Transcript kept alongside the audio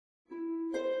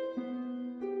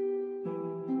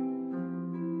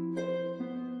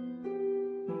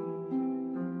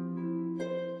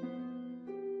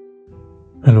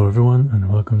Hello everyone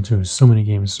and welcome to So Many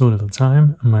Games So Little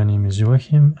Time. My name is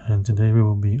Joachim and today we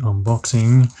will be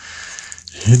unboxing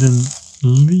Hidden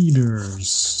Leaders.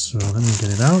 So let me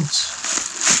get it out.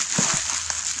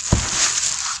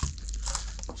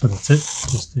 So that's it,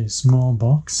 just a small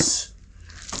box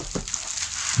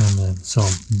and then some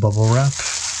bubble wrap.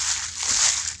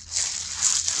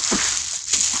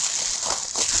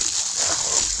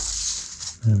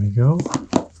 There we go.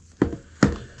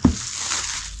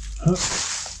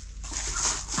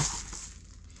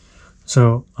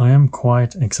 So I am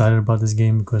quite excited about this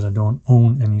game because I don't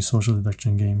own any social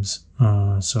deduction games.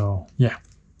 So yeah,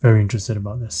 very interested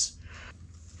about this.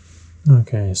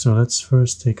 Okay, so let's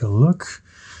first take a look.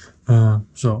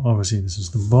 So obviously this is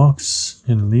the box.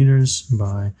 Hidden Leaders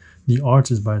by, the art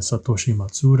is by Satoshi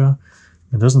Matsuura.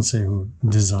 It doesn't say who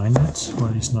designed it, or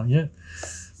at least not yet.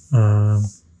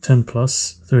 10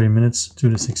 plus, 30 minutes, 2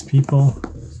 to 6 people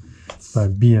by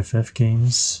BFF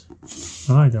Games.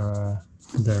 I like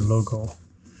their logo,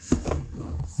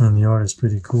 and the art is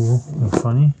pretty cool and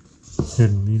funny.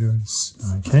 Hidden Leaders.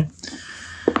 Okay,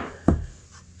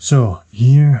 so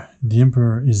here the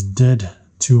Emperor is dead,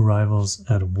 two rivals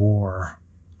at war.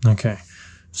 Okay,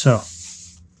 so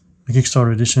the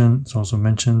Kickstarter edition is also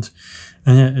mentioned,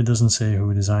 and yet it doesn't say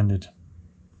who designed it.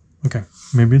 Okay,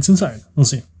 maybe it's inside, we'll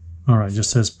see. All right,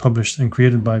 just says published and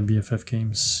created by BFF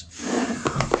Games.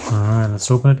 Alright, let's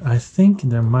open it. I think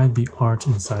there might be art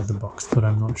inside the box, but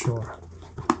I'm not sure.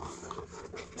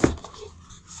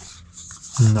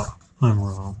 No, I'm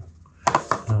wrong.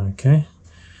 Okay,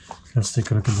 let's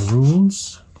take a look at the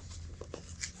rules.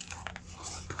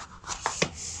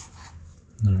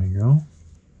 There we go.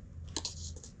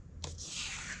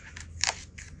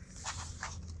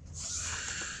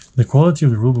 The quality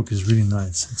of the rulebook is really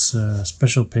nice. It's a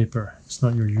special paper. It's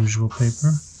not your usual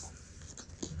paper.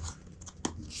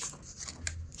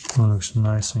 It looks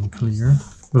nice and clear,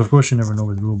 but of course you never know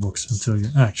with rulebooks until you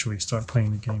actually start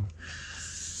playing the game.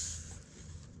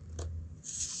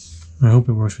 I hope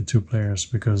it works with 2 players,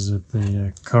 because of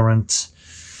the current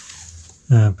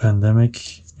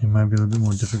pandemic, it might be a little bit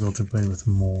more difficult to play with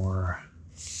more.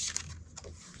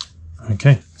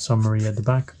 Okay, summary at the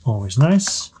back, always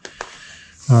nice.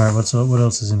 All right, what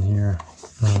else is in here?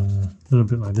 A little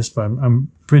bit like this, but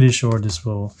I'm pretty sure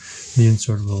the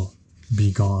insert will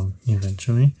be gone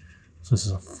eventually. So this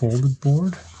is a folded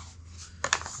board.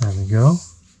 There we go.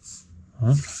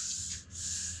 Right.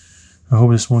 I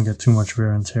hope this won't get too much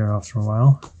wear and tear after a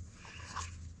while.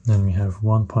 Then we have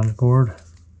 1 punch board,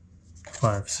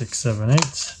 5, 6, 7, 8. Yep.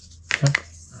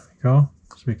 There we go.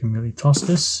 So we can really toss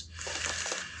this.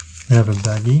 We have a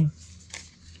baggie,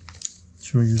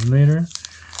 which we'll use later.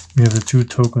 We have the 2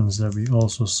 tokens that we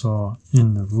also saw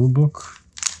in the rulebook.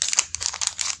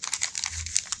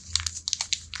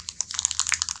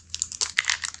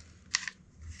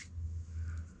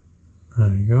 There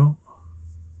we go.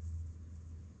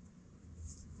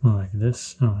 Like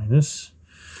this and like this.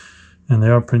 And they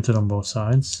are printed on both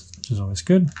sides, which is always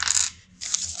good.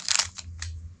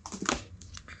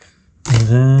 And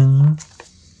then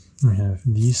we have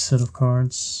these set of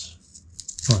cards,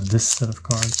 or this set of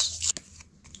cards.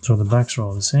 So the backs are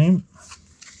all the same.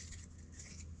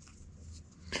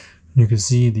 You can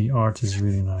see the art is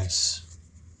really nice.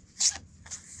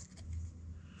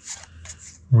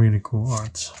 Really cool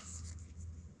art.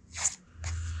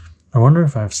 I wonder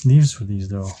if I have sleeves for these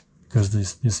though, because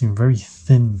they seem very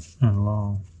thin and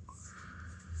long.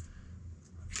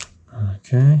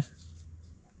 Okay.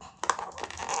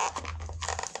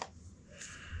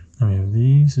 And we have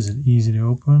these. Is it easy to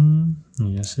open?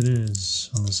 Yes, it is,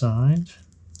 on the side.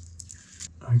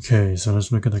 Okay, so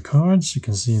let's look at the cards. You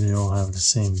can see they all have the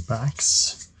same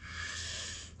backs.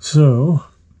 So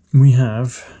we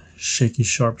have Shaky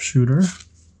Sharpshooter,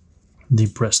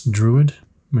 Depressed Druid,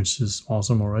 which is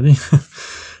awesome already.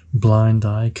 Blind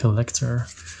Eye Collector,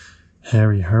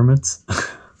 Hairy Hermit,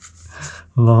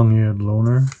 Long-Eared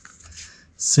Loner,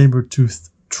 Saber-Toothed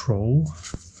Troll,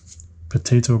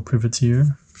 Potato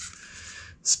Privateer,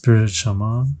 Spirited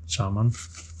Shaman,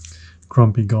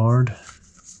 Grumpy Guard,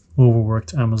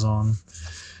 Overworked Amazon,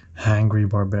 Hangry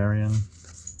Barbarian,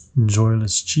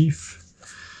 Joyless Chief,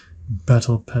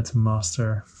 Battle Pet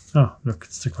Master. Oh, look,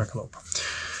 it's the Quackalope.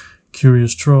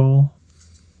 Curious Troll,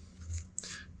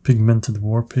 Pigmented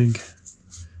Warpig,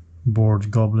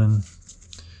 Bored Goblin,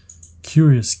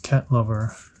 Curious Cat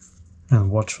Lover,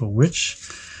 and Watchful Witch.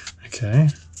 Okay,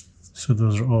 so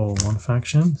those are all one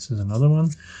faction. This is another one.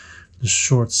 The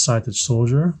Short-Sighted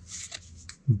Soldier,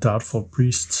 Doubtful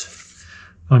Priest,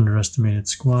 Underestimated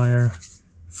Squire,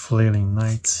 Flailing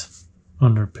Knight,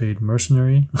 Underpaid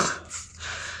Mercenary,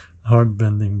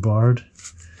 Heartbending Bard,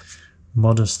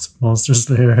 Modest Monster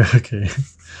Slayer, okay.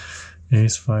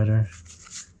 Ace Fighter,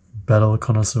 Battle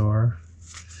Connoisseur,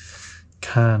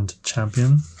 Canned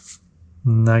Champion,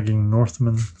 Nagging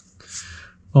Northman,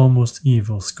 Almost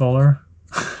Evil Scholar,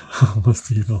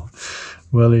 Almost Evil,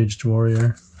 Well-Aged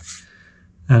Warrior,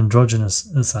 Androgynous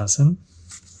Assassin,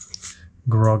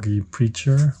 Groggy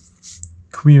Preacher,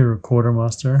 Queer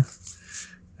Quartermaster,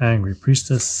 Angry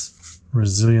Priestess,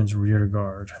 Resilient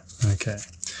Rearguard. Okay.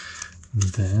 And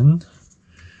then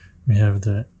we have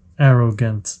the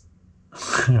Arrogant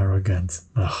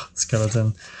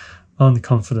Skeleton,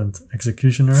 Unconfident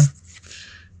Executioner,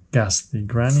 Ghastly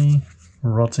Granny,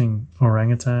 Rotting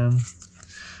Orangutan,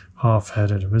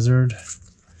 Half-Headed Wizard,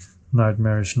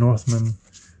 Nightmarish Northman,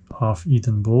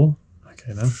 Half-Eaten Bull,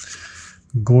 okay then,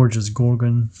 Gorgeous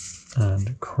Gorgon,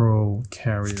 and Crow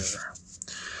Carrier.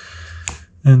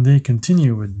 And they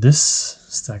continue with this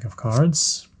stack of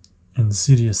cards: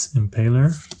 Insidious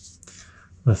Impaler,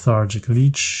 Lethargic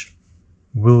Leech,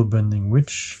 Will-Bending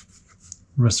Witch,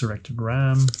 Resurrected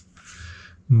Ram,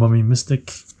 Mummy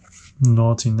Mystic,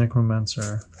 Naughty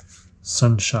Necromancer,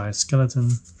 Sunshine Skeleton,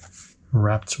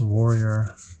 Wrapped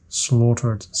Warrior,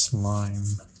 Slaughtered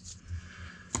Slime.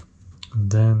 And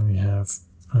then we have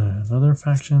another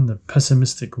faction, the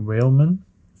Pessimistic Whaleman,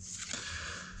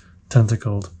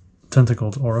 Tentacled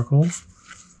Oracle,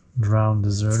 Drowned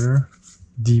Deserter,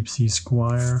 Deep Sea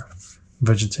Squire,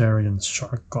 Vegetarian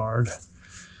Shark Guard,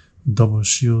 Double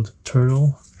Shield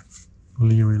Turtle,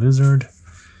 Leery Lizard,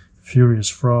 Furious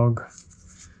Frog,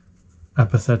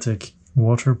 Apathetic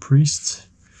Water Priest,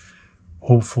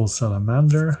 Hopeful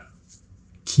Salamander,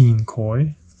 Keen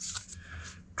Koi,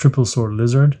 Triple Sword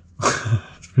Lizard,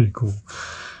 it's pretty cool,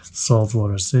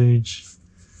 Saltwater Sage,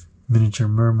 Miniature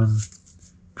Merman,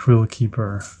 Krill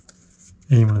Keeper,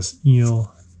 Aimless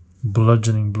Eel,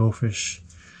 Bludgeoning Blowfish,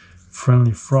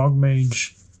 Friendly Frog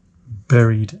Mage,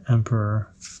 Buried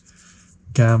Emperor,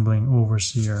 Gambling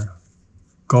Overseer,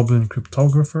 Goblin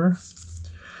Cryptographer,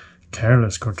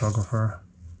 Careless Cartographer,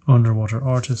 Underwater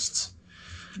Artist,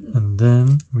 and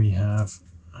then we have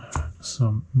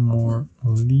some more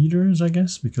leaders, I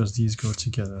guess, because these go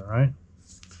together, right?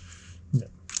 Yeah.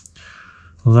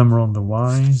 Lemron the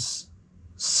Wise,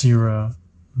 Sira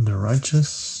the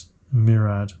Righteous,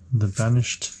 Mirad the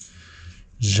Banished,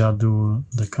 Jadul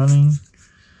the Cunning,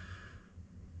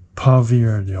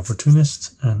 Pavir the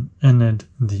Opportunist, and Ened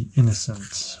the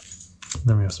Innocent.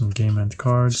 Then we have some game end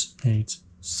cards, 8,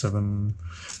 7,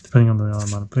 depending on the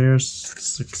amount of players,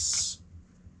 6.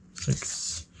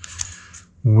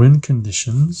 Win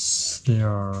conditions, they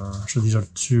are, so these are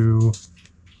 2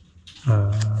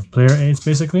 player aids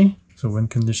basically. So win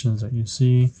conditions that you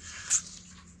see,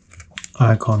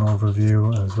 icon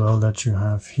overview as well that you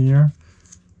have here,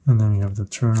 and then you have the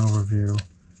turn overview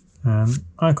and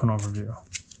icon overview.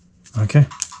 Okay,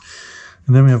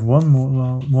 and then we have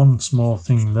one small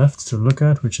thing left to look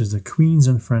at, which is the Queens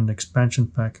and Friend expansion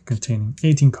pack containing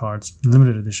 18 cards,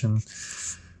 limited edition.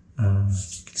 You can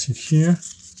see it here,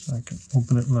 so I can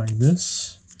open it like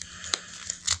this.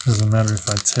 Doesn't matter if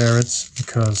I tear it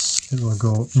because it will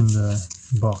go in the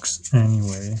box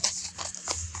anyway.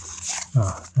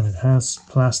 And it has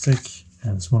plastic,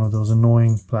 and it's one of those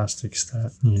annoying plastics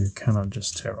that you cannot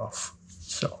just tear off.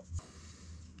 So,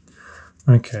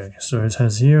 okay, so it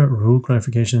has here rule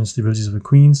clarifications: the abilities of the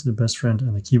Queens, the Best Friend,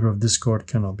 and the Keeper of Discord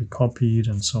cannot be copied,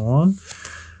 and so on.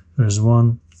 There's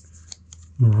one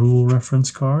rule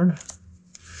reference card,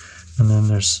 and then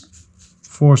there's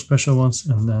 4 special ones,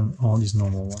 and then all these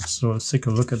normal ones. So let's take a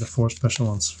look at the 4 special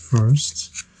ones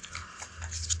first.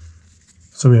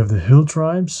 So we have the Hill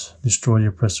Tribes, Destroy the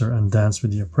Oppressor and Dance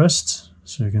with the Oppressed.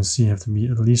 So you can see you have to be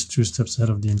at least 2 steps ahead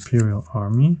of the Imperial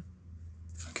Army.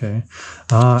 Okay.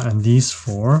 And these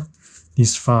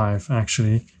 5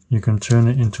 actually, you can turn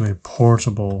it into a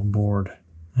portable board,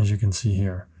 as you can see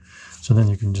here. So then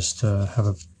you can just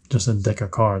have just a deck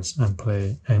of cards and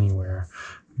play anywhere.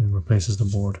 It replaces the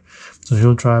board. So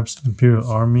Hill Tribes, Imperial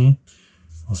Army,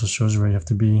 also shows you where you have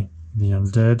to be. The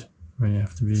Undead, where you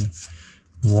have to be.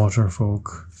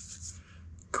 Waterfolk,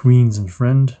 Queens and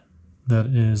Friend, that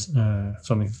is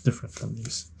something different than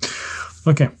these.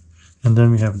 Okay, and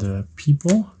then we have the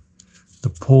People,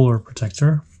 the Polar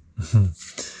Protector,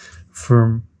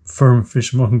 Firm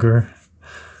Fishmonger,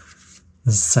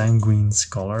 the Sanguine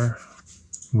Scholar,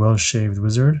 Well-Shaved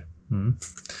Wizard,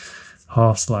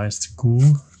 Half-Sliced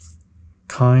Ghoul,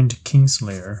 Kind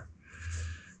Kingslayer,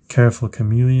 Careful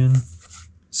Chameleon,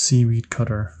 Seaweed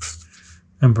Cutter,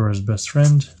 Emperor's Best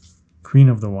Friend, Queen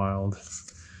of the Wild,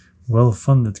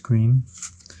 Well-Funded Queen,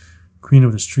 Queen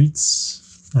of the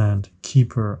Streets, and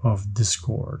Keeper of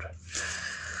Discord.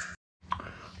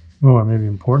 or maybe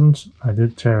important, I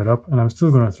did tear it up, and I'm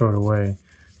still going to throw it away.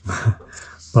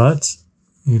 But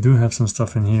you do have some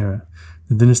stuff in here.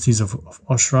 The dynasties of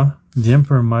Oshra. The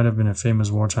emperor might have been a famous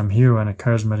wartime hero and a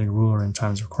charismatic ruler in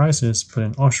times of crisis, but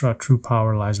in Oshra, true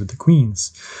power lies with the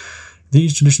queens.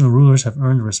 These traditional rulers have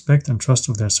earned respect and trust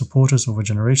of their supporters over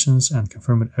generations and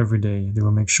confirm it every day. They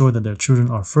will make sure that their children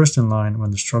are first in line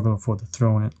when the struggle for the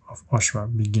throne of Oshra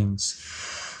begins.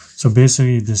 So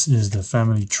basically, this is the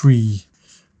family tree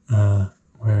where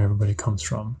everybody comes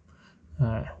from.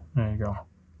 There you go.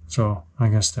 So I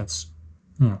guess that's,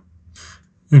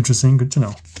 interesting, good to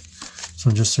know.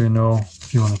 So just so you know,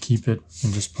 if you want to keep it,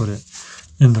 and just put it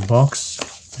in the box.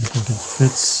 I think it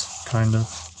fits, kind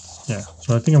of. Yeah,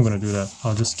 so I think I'm going to do that.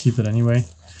 I'll just keep it anyway,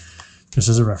 just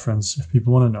as a reference if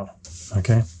people want to know.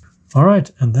 Okay. All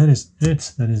right, and that is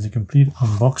it. That is the complete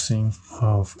unboxing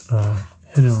of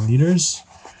Hidden Leaders.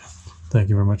 Thank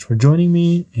you very much for joining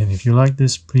me. And if you like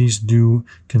this, please do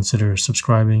consider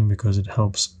subscribing because it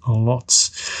helps a lot.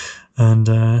 And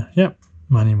yeah,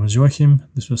 my name was Joachim.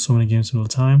 This was So Many Games All the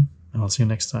Time. And I'll see you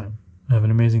next time. Have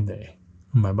an amazing day.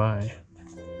 Bye-bye.